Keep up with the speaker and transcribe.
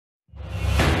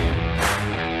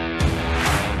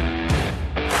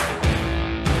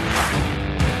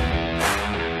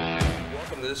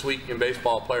this week in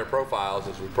baseball player profiles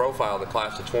as we profile the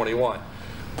class of 21.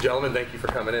 Gentlemen, thank you for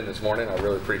coming in this morning. I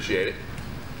really appreciate it.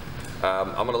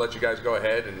 I'm going to let you guys go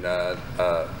ahead and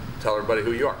tell everybody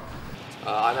who you are.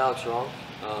 I'm Ronk.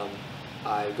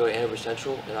 I go to Andover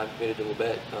Central, and I'm committed to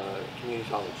Labette Community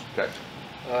College. Okay.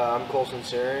 I'm Coleson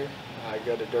Syring. I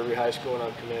go to Derby High School, and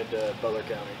I'm committed to Butler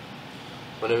County.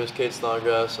 My name is Kade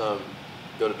Snodgrass. I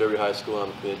go to Derby High School,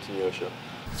 and I'm committed to Neosho.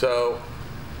 So,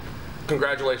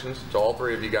 congratulations to all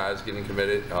three of you guys getting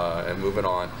committed and moving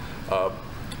on. I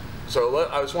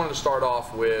just wanted to start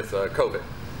off with COVID.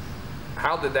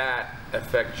 How did that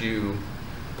affect you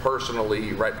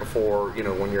personally right before, you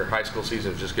know, when your high school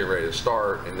season was just getting ready to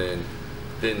start and then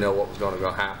didn't know what was going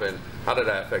to happen? How did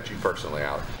that affect you personally,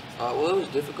 Alex? Well, it was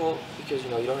difficult because, you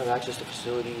know, you don't have access to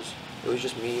facilities. It was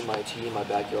just me, my team, my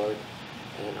backyard,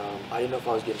 and I didn't know if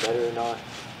I was getting better or not.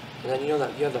 And then, you know,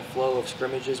 that you have the flow of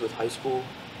scrimmages with high school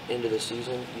into the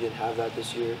season. You didn't have that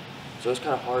this year, so it's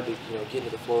kind of hard to, you know, get into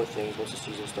the flow of things once the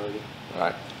season started. All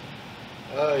right.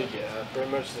 Yeah, pretty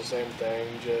much the same thing.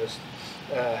 Just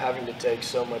having to take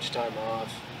so much time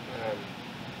off.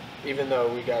 Even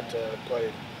though we got to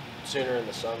play sooner in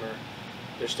the summer,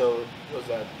 there still was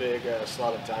that big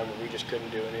slot of time where we just couldn't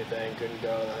do anything, couldn't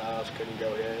go to the house, couldn't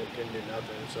go hit, couldn't do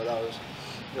nothing. So that was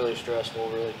really stressful,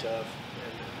 really tough.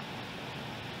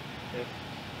 And,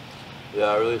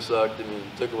 yeah, it really sucked. I mean,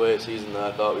 it took away a season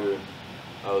that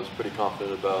I was pretty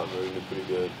confident about and we were going to do pretty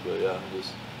good. But yeah,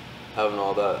 just having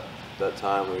all that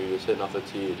time where you're just hitting off the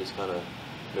tee, it just kind of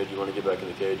made you want to get back in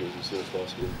the cages as soon as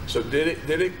possible. So did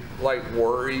it like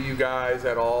worry you guys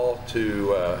at all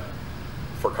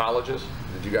for colleges?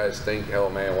 Did you guys think, oh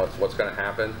man, what's going to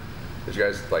happen? Did you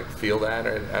guys like feel that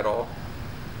at all?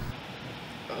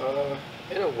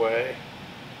 In a way.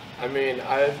 I mean,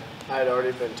 I'd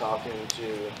already been talking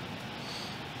to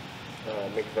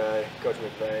Coach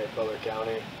McVeigh at Butler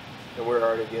County, and we're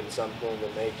already getting something in the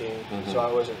making, so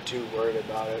I wasn't too worried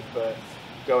about it. But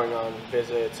going on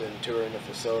visits and touring the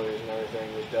facilities and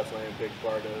everything was definitely a big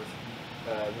part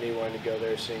of me wanting to go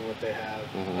there, seeing what they have,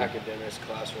 academics,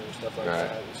 classrooms, stuff like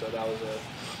that. And so that was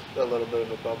a little bit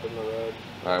of a bump in the road.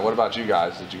 All right, what about you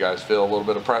guys? Did you guys feel a little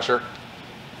bit of pressure?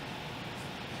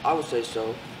 I would say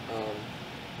so.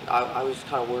 I was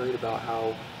kind of worried about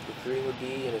how recruiting would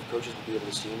be and if coaches would be able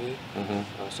to see me.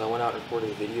 So I went out and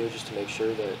recorded a video just to make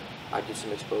sure that I'd get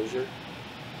some exposure.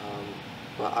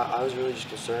 But I was really just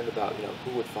concerned about, you know,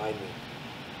 who would find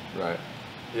me. Right.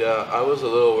 Yeah, I was a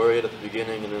little worried at the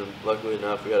beginning, and then luckily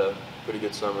enough, we had a pretty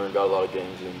good summer and got a lot of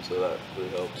games in, so that really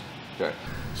helped. Okay.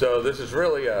 So this is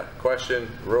really a question,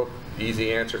 real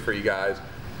easy answer for you guys.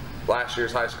 Last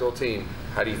year's high school team,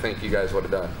 how do you think you guys would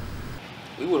have done?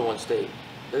 We would have won state.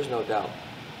 There's no doubt.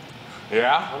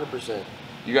 Yeah? 100%.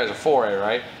 You guys are 4A,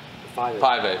 right?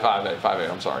 5A. 5A,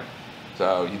 I'm sorry.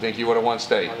 So you think you would have won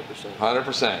state? 100%.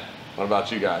 100%. What about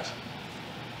you guys?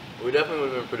 We definitely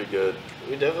would have been pretty good.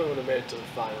 We definitely would have made it to the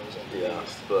finals at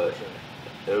least. But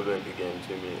it would have been a good game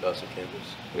between us and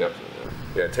campus. Yep.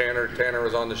 So, yeah, Tanner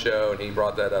was on the show, and he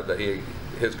brought that up, that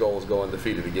his goal was go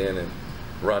undefeated again and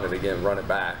run it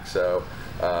back. So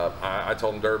I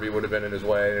told him Derby would have been in his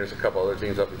way. There's a couple other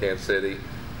teams up in Kansas City,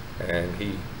 and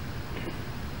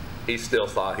he still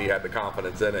thought he had the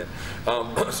confidence in it.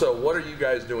 So what are you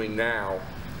guys doing now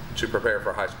to prepare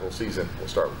for high school season? We'll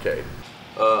start with Kade.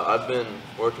 I've been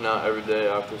working out every day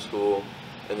after school,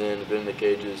 and then been in the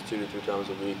cages 2 to 3 times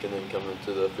a week, and then coming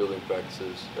to the fielding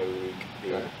practices every week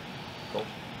here. Okay. Cool.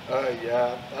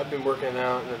 Yeah, I've been working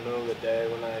out in the middle of the day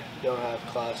when I don't have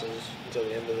classes until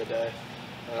the end of the day.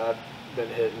 I've been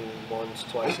hitting once,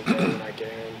 twice a day when I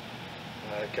can.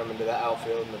 Coming to the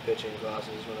outfield and the pitching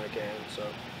classes when I can. So.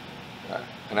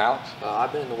 And Alex?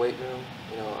 I've been in the weight room.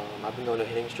 You know, I've been going to a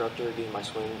hitting instructor, getting my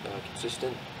swing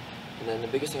consistent. And then the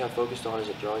biggest thing I focused on is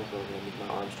a throwing program to make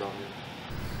my arm stronger.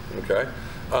 Okay.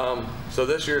 So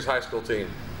this year's high school team,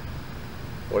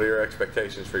 what are your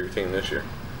expectations for your team this year?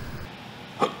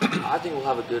 I think we'll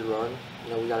have a good run.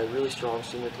 You know, we got a really strong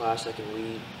senior class that can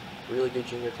lead, really good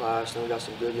junior class, then we got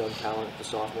some good young talent, the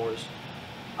sophomores.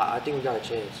 I think we got a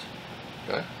chance.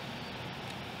 Okay.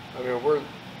 I mean, we're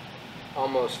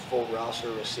almost full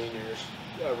roster with seniors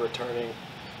returning,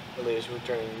 at least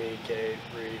returning me, Kade,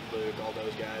 Reed, Luke, all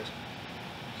those guys.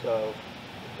 So,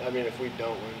 I mean, if we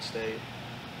don't win state,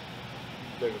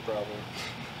 bigger problem.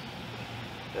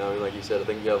 Yeah, I mean, like you said, I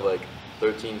think we have like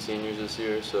 13 seniors this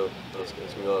year, so it's going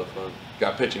to be a lot of fun.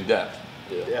 Got pitching depth.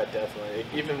 Yeah, definitely.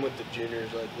 Even with the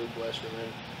juniors like Luke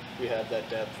Westerman, we have that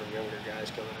depth from younger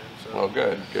guys coming in. So. Oh,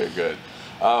 good.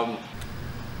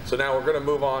 So now we're going to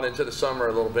move on into the summer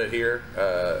a little bit here.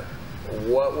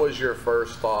 What was your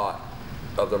first thought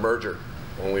of the merger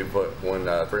when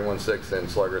 316 and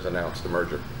Sluggers announced the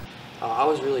merger? I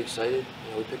was really excited.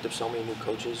 We picked up so many new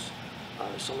coaches,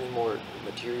 so many more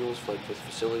materials for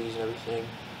facilities and everything.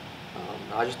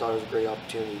 I just thought it was a great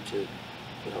opportunity to,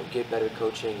 get better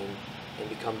coaching and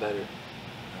become better.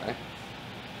 Okay.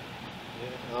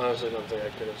 Yeah, I honestly don't think I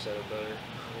could have said it better.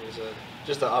 It was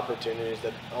just the opportunities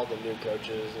that all the new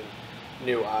coaches and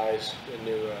new eyes and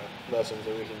new lessons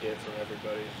that we can get from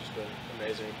everybody has just been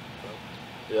amazing.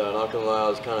 So. Yeah, not gonna lie, I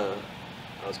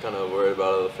was kind of worried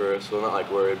about it at first. Well, not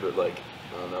like worried, but like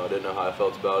I don't know, I didn't know how I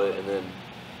felt about it. And then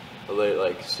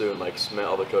soon met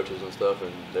all the coaches and stuff,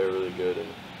 and they were really good, and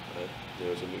I knew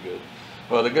it was gonna be good.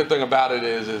 Well, the good thing about it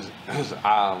is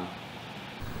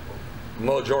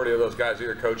majority of those guys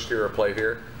either coached here or played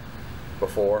here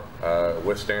before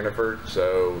with Standiford.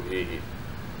 So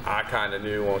I kind of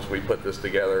knew once we put this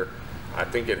together, I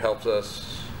think it helps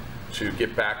us to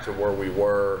get back to where we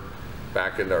were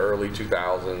back in the early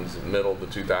 2000s, middle of the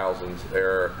 2000s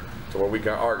era, to where we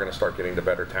are going to start getting the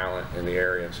better talent in the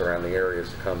area and surrounding areas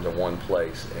to come to one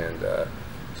place, and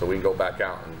so we can go back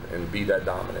out and be that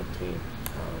dominant team.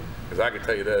 Because I can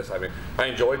tell you this, I mean, I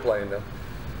enjoy playing them,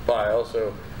 but I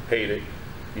also hate it,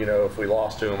 if we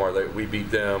lost to them or we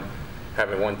beat them,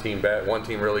 having one team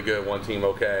really good, one team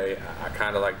okay. I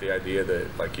kind of like the idea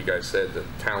that, like you guys said, the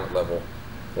talent level,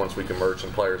 once we can merge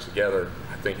some players together,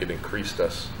 I think it increased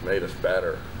us, made us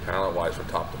better, talent-wise from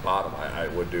top to bottom. I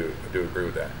do agree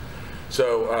with that.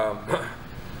 So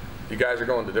you guys are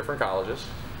going to different colleges,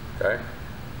 okay?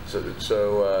 So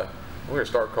we're going to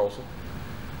start Colson.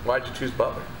 Why'd you choose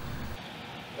Butler?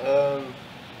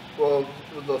 Well,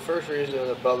 the first reason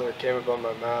that Butler came up on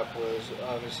my map was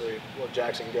obviously,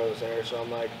 Jackson goes there, so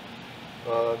I'm like,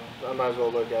 I might as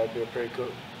well look at it. Be a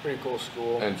pretty cool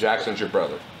school. And Jackson's your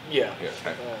brother? Yeah.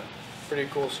 Okay. Pretty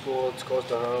cool school. It's close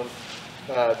to home.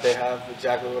 They have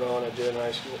exactly what I want to do in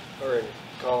high school or in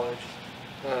college.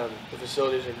 The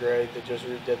facilities are great. They just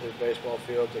redid their baseball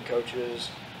field. The coaches.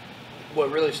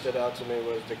 What really stood out to me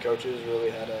was the coaches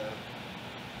really had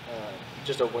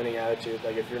just a winning attitude.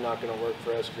 Like, if you're not going to work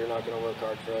for us, if you're not going to work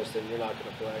hard for us, then you're not going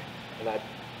to play. And I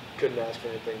couldn't ask for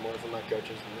anything more from my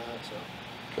coaches than that.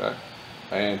 So. Okay.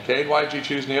 And Kade, why did you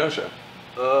choose Neosho?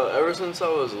 Ever since I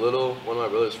was little, one of my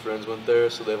brother's friends went there,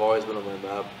 so they've always been on my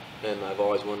map, and I've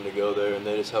always wanted to go there. And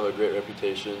they just have a great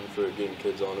reputation for getting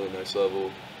kids on to the next level,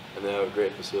 and they have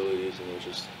great facilities, and it's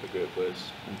just a great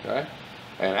place. Okay.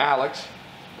 And Alex?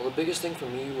 Well, the biggest thing for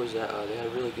me was that they had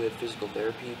a really good physical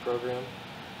therapy program.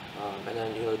 And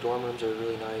then the dorm rooms are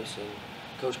really nice, and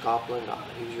Coach Copeland,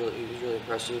 he was really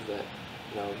impressive. That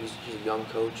he's a young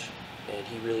coach, and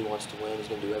he really wants to win. He's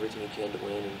going to do everything he can to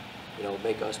win, and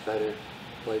make us better,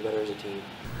 play better as a team.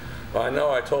 Well, I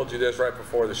know I told you this right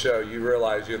before the show. You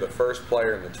realize you're the first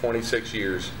player in the 26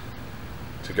 years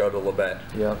to go to Labette.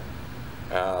 Yeah.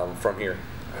 From here,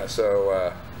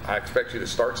 so I expect you to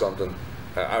start something.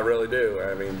 I really do.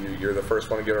 I mean, you're the first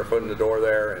one to get our foot in the door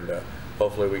there, and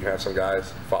hopefully we can have some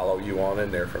guys follow you on in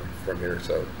there from here.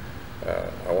 So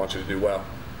I want you to do well.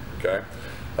 Okay.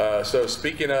 So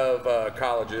speaking of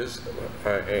colleges,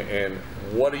 and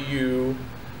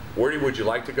where would you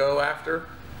like to go after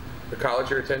the college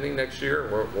you're attending next year?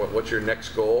 What's your next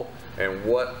goal, and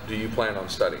what do you plan on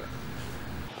studying?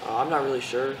 I'm not really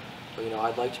sure, but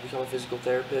I'd like to become a physical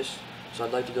therapist. So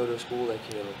I'd like to go to a school that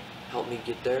can help me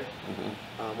get there.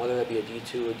 Mm-hmm. Whether that be a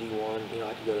D2 or D1,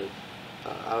 I could go to.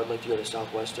 I would like to go to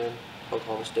Southwestern,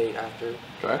 Oklahoma State after. Okay.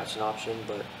 That's an option,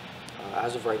 but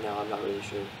as of right now, I'm not really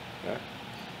sure.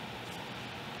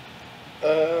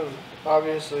 Okay.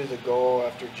 Obviously, the goal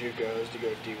after JUCO is to go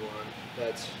to D1.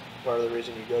 That's part of the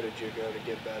reason you go to JUCO, to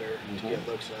get better, to get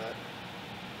looks at.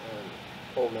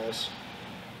 Ole Miss.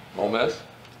 Ole Miss?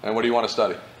 And what do you want to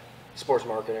study? Sports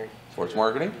marketing. Sports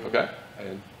marketing? Okay.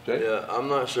 And Jay? Yeah, I'm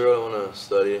not sure what I want to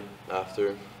study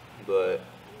after, but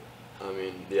I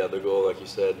mean, yeah, the goal, like you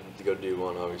said, to go to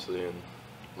D1, obviously, and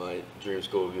my dream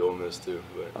school would be Ole Miss too.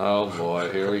 But. Oh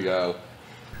boy, here we go.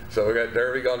 So we got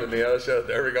Derby going to Neosho,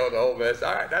 Derby going to Ole Miss.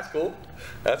 All right, that's cool.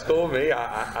 That's cool with me.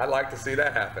 I'd like to see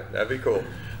that happen. That'd be cool.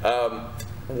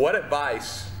 What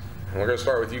advice, and we're going to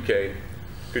start with you, Kade,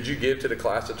 could you give to the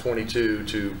class of 22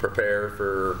 to prepare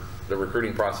for the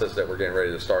recruiting process that we're getting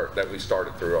ready to start, that we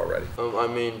started through already? I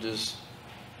mean, just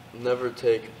never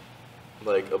take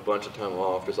like a bunch of time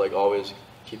off. Just like always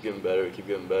keep getting better,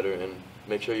 and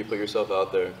make sure you put yourself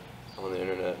out there on the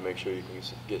internet. Make sure you can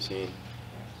get seen.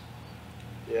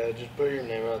 Yeah, just put your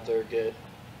name out there.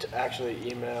 Actually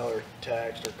email or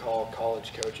text or call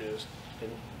college coaches,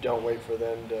 and don't wait for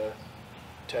them to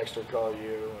text or call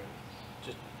you. And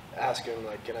just ask them,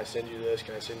 like, can I send you this?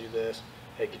 Can I send you this?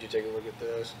 Hey, could you take a look at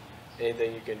this?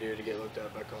 anything you can do to get looked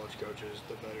at by college coaches,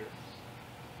 the better.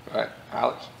 All right,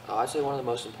 Alex. I'd say one of the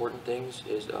most important things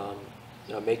is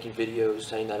making videos,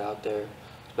 sending that out there.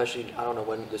 Especially, I don't know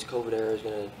when this COVID era is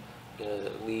gonna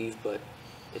leave, but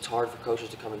it's hard for coaches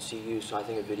to come and see you. So I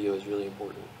think a video is really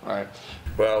important. All right.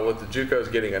 Well, with the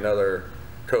JUCOs getting another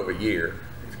COVID year,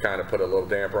 it's kind of put a little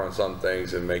damper on some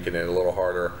things and making it a little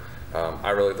harder.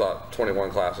 I really thought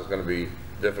 21 class was going to be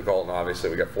difficult, and obviously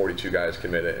we got 42 guys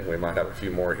committed, and we might have a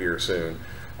few more here soon.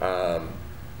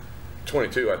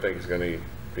 22, I think, is going to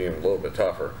be a little bit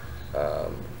tougher.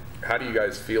 How do you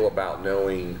guys feel about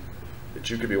knowing that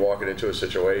you could be walking into a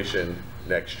situation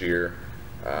next year,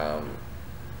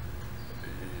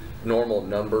 normal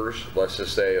numbers, let's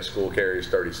just say a school carries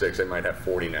 36, they might have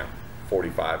 40 now,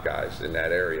 45 guys in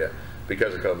that area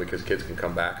because of COVID, because kids can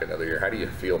come back another year. How do you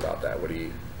feel about that? What do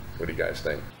you guys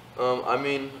think? I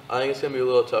mean, I think it's gonna be a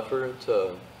little tougher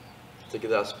to get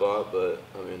that spot, but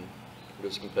I mean, I'm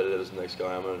just competitive as the next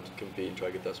guy. I'm gonna compete and try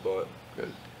to get that spot.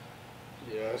 Good.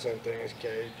 Yeah, same thing as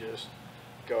Kade. Just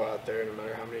go out there, no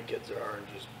matter how many kids there are, and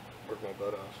just work my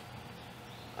butt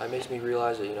off. It makes me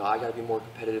realize that I got to be more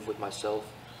competitive with myself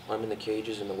when I'm in the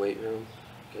cages in the weight room,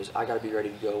 because I got to be ready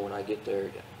to go when I get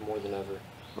there more than ever.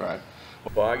 Right.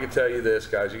 Well, I can tell you this,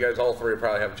 guys. You guys all three will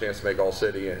probably have a chance to make all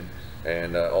city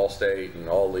and all state and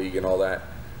all league and all that.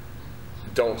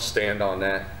 Don't stand on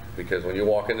that, because when you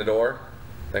walk in the door,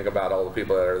 think about all the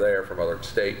people that are there from other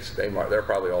states. They're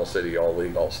probably all city, all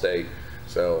league, all state.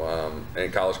 So,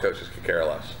 and college coaches could care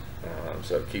less.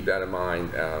 So keep that in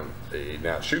mind.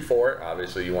 Now shoot for it.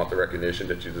 Obviously, you want the recognition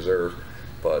that you deserve,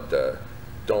 but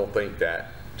don't think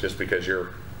that just because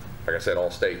you're, like I said,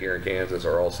 all state here in Kansas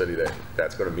or all city,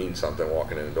 that's going to mean something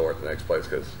walking in the door at the next place,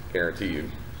 because guarantee you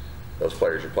those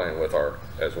players you're playing with are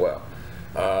as well.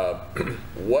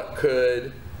 What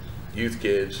could youth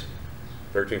kids,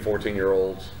 13,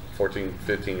 14-year-olds, 14,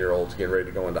 15-year-olds getting ready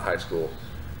to go into high school,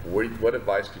 what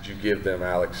advice could you give them,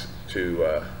 Alex,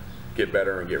 to get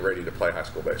better and get ready to play high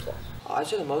school baseball? I'd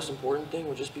say the most important thing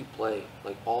would just be play.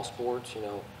 Like all sports,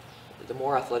 the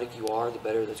more athletic you are, the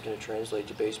better that's going to translate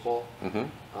to baseball.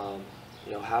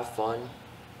 Mm-hmm. Have fun,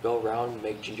 go around,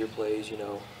 make ginger plays,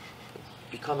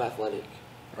 become athletic.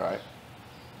 Right.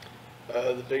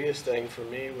 The biggest thing for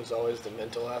me was always the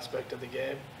mental aspect of the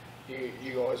game.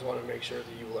 You always want to make sure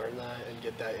that you learn that and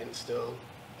get that instilled,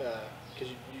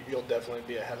 because you'll definitely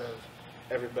be ahead of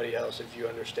everybody else if you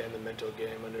understand the mental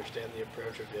game, understand the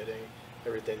approach of hitting,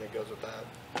 everything that goes with that.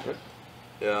 Good.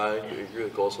 Yeah, I agree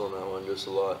with Coleson on that one. Just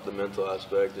a lot, the mental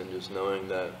aspect, and just knowing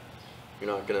that you're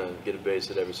not gonna get a base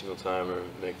hit every single time or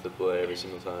make the play every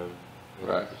single time.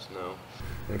 Right. Just know.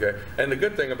 Okay. And the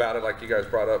good thing about it, like you guys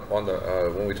brought up on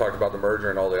the when we talked about the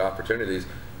merger and all the opportunities,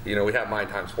 we have Mind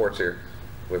Time Sports here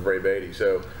with Ray Beatty.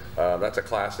 So that's a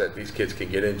class that these kids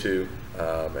can get into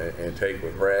and take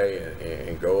with Ray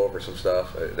and go over some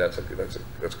stuff. That's a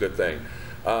good thing.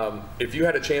 If you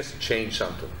had a chance to change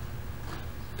something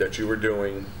that you were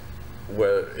doing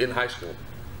in high school,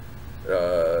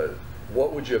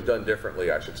 what would you have done differently,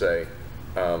 I should say,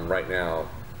 right now,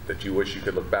 that you wish you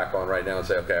could look back on right now and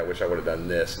say, okay, I wish I would have done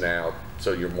this now,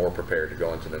 so you're more prepared to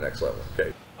go into the next level?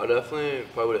 Okay. I definitely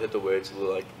probably would have hit the weights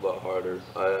a lot harder.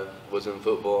 I was in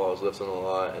football, I was lifting a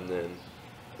lot, and then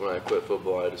when I quit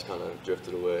football, I just kind of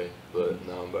drifted away. But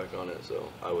now I'm back on it,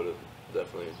 so I would have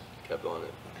definitely kept on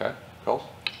it. Okay. Coles?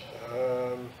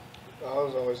 I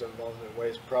was always involved in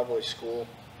weights. Probably school is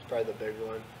probably the big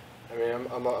one. I mean,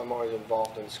 I'm always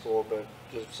involved in school, but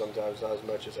just sometimes not as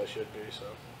much as I should be. So.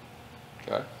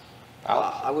 Okay.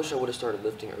 Alex? I wish I would have started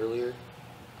lifting earlier.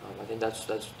 I think that's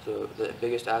the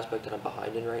biggest aspect that I'm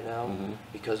behind in right now,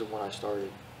 because of when I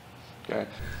started. Okay.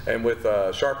 And with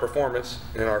Sharp Performance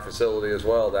in our facility as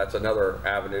well, that's another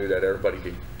avenue that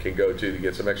everybody can go to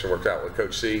get some extra work out with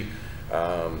Coach C.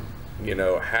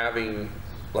 Having,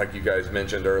 like you guys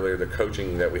mentioned earlier, the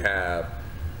coaching that we have,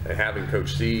 and having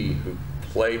Coach C, who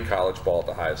played college ball at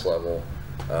the highest level,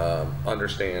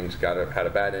 understands, had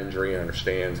a bad injury,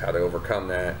 understands how to overcome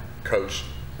that, coached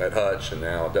at Hutch and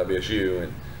now at WSU,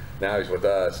 and now he's with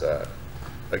us.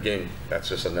 Again, that's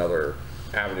just another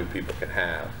avenue people can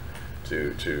have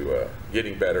to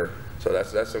getting better. So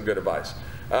that's some good advice.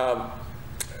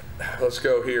 Let's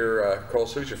go here.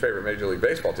 Coleson, who's your favorite Major League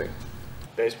Baseball team?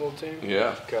 Baseball team?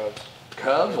 Yeah. Cubs.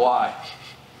 Cubs? Why?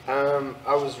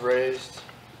 I was raised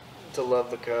to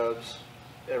love the Cubs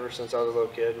ever since I was a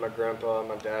little kid. My grandpa and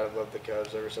my dad loved the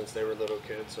Cubs ever since they were little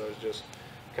kids, so it's just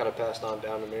kind of passed on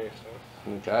down to me.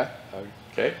 So. Okay.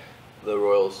 Okay. The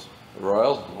Royals.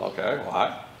 Royals? Okay.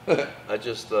 Why? I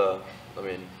just, I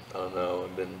mean, I don't know.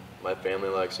 My family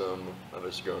likes them. I've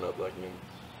just grown up liking them.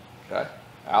 Okay.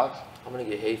 Alex? I'm gonna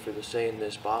get hate for saying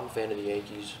this, but I'm a fan of the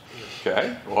Yankees.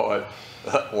 Okay. Well,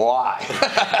 why?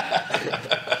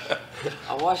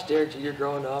 I watched Derek Jeter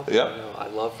growing up. Yep. You know, I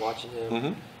loved watching him.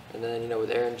 Mm-hmm. And then, you know,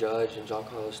 with Aaron Judge and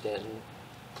Giancarlo Stanton,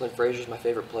 Clint Frazier's my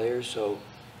favorite player, so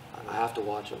I have to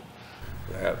watch him.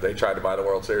 Yeah, they try to buy the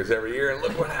World Series every year, and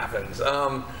look what happens.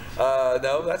 No,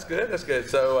 that's good. That's good.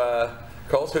 So,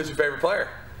 Coles, who's your favorite player?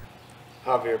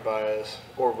 Javier Baez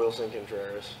or Wilson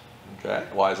Contreras. Okay.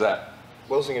 Why is that?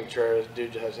 Wilson Contreras,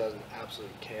 dude, just has an absolute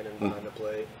cannon behind the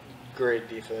plate. Great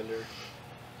defender.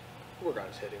 Work on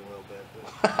his hitting a little bit,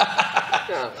 but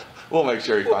yeah. We'll make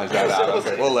sure he finds that out.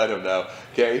 Okay, we'll let him know.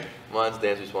 Okay. Mine's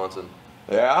Dansby Swanson.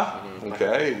 Yeah.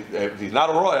 Okay. He's not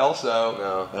a Royal,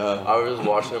 so. No. I was just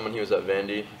watching him when he was at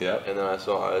Vandy. Yep. And then I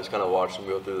just kind of watched him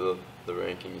go through the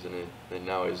rankings, and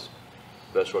now he's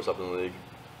best shortstop in the league.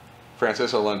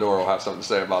 Francisco Lindor will have something to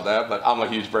say about that, but I'm a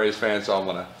huge Braves fan, so I'm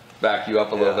going to back you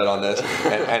up a little bit on this.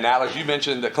 And Alex, you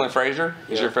mentioned that Clint Frazier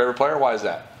is your favorite player. Why is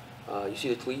that? You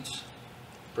see the tweets?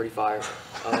 Pretty fire.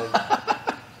 I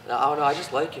don't know. I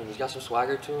just like him. He's got some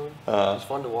swagger to him. He's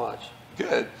fun to watch.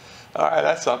 Good. All right,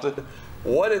 that's something.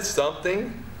 What is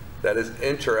something that is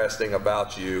interesting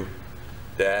about you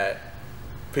that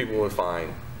people would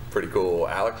find pretty cool,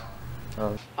 Alex?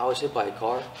 I was hit by a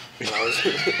car. When I was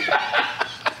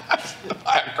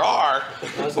By a car?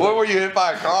 When were you hit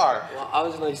by a car? Well, I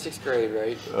was in like 6th grade,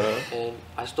 right? And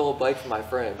I stole a bike from my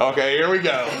friend. Okay, here we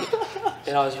go.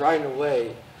 And I was riding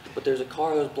away, but there's a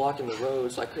car that was blocking the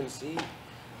road, so I couldn't see.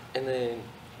 And then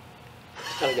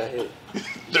I kind of got hit.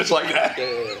 Just like that?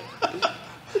 Yeah.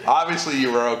 Obviously,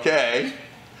 you were okay.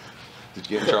 Did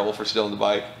you get in trouble for stealing the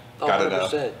bike? Oh, Gotta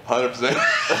 100%. know. 100%?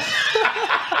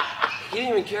 He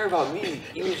didn't even care about me.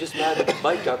 He was just mad that the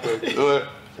bike got broken.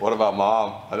 What about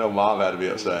Mom? I know Mom had to be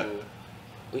upset. Well,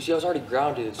 you see, I was already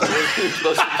grounded. So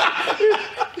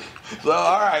So,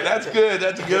 all right, that's good.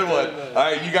 That's a good one. All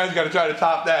right, you guys got to try to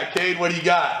top that. Kade, what do you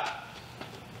got?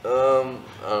 I don't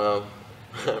know.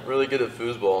 I'm really good at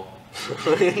foosball.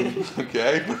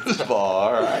 Okay, foosball.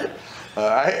 All right. All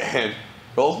right, and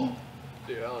Colston?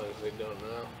 Dude, I honestly don't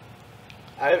know.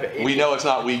 I have ADHD. We know it's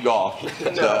not Wii golf.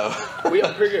 No, So.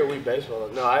 I'm pretty good at Wii baseball.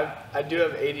 No, I do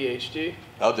have ADHD.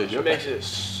 Oh, did you? It makes it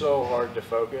so hard to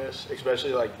focus,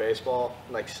 especially like baseball,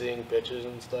 like seeing pitches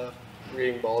and stuff,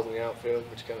 reading balls in the outfield,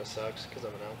 which kind of sucks because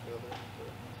I'm an outfielder.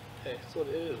 But hey, it's what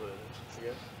it is. What it is, I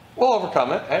guess. We'll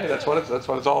overcome it. Hey, that's what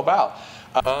it's all about.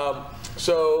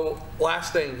 So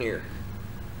last thing here,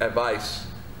 advice,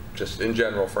 just in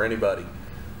general for anybody.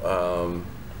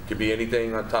 Could be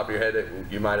anything on top of your head that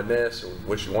you might have missed, or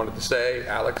what you wanted to say.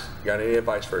 Alex, you got any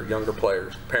advice for younger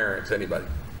players, parents, anybody?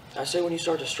 I say when you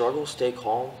start to struggle, stay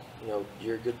calm. You know,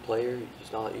 you're a good player.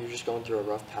 It's not like you're just going through a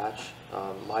rough patch.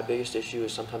 My biggest issue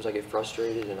is sometimes I get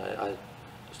frustrated and I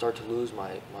start to lose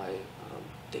my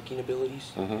thinking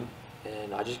abilities,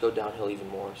 and I just go downhill even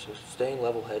more. So staying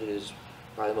level-headed is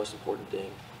probably the most important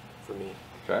thing for me.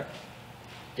 Okay.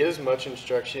 Get as much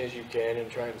instruction as you can and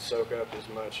try and soak up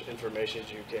as much information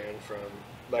as you can from,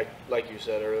 like you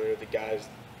said earlier, the guys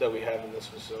that we have in this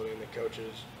facility and the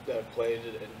coaches that have played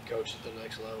it and coached at the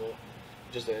next level.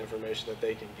 Just the information that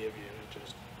they can give you is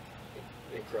just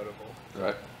incredible.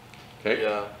 Right. Okay.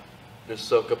 Yeah. Just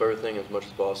soak up everything as much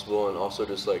as possible, and also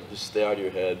just stay out of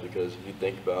your head, because if you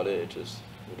think about it, it'll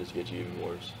just get you even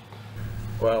worse.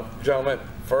 Well, gentlemen,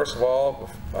 first of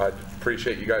all, I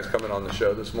appreciate you guys coming on the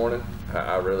show this morning.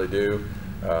 I really do.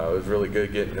 It was really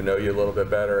good getting to know you a little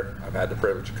bit better. I've had the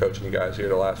privilege of coaching you guys here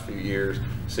the last few years,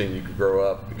 seeing you grow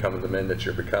up, becoming the men that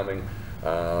you're becoming.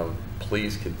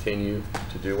 Please continue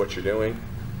to do what you're doing.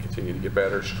 Continue to get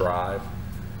better. Strive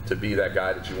to be that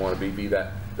guy that you want to be. Be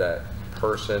that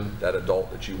person, that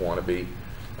adult that you want to be.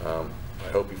 I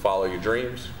hope you follow your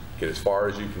dreams. Get as far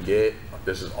as you can get.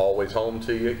 This is always home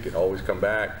to you. You can always come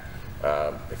back.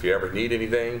 If you ever need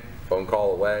anything, phone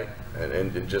call away.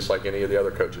 And just like any of the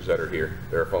other coaches that are here,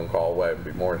 they're a phone call away. We'd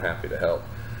be more than happy to help.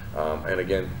 And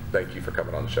again, thank you for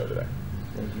coming on the show today.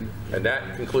 Thank you. And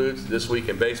that concludes This Week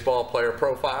in Baseball Player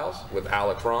Profiles with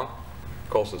Alex Ronk,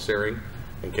 Colston Syring,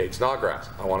 and Kade Snodgrass.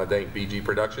 I want to thank BG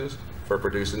Productions for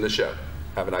producing the show.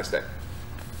 Have a nice day.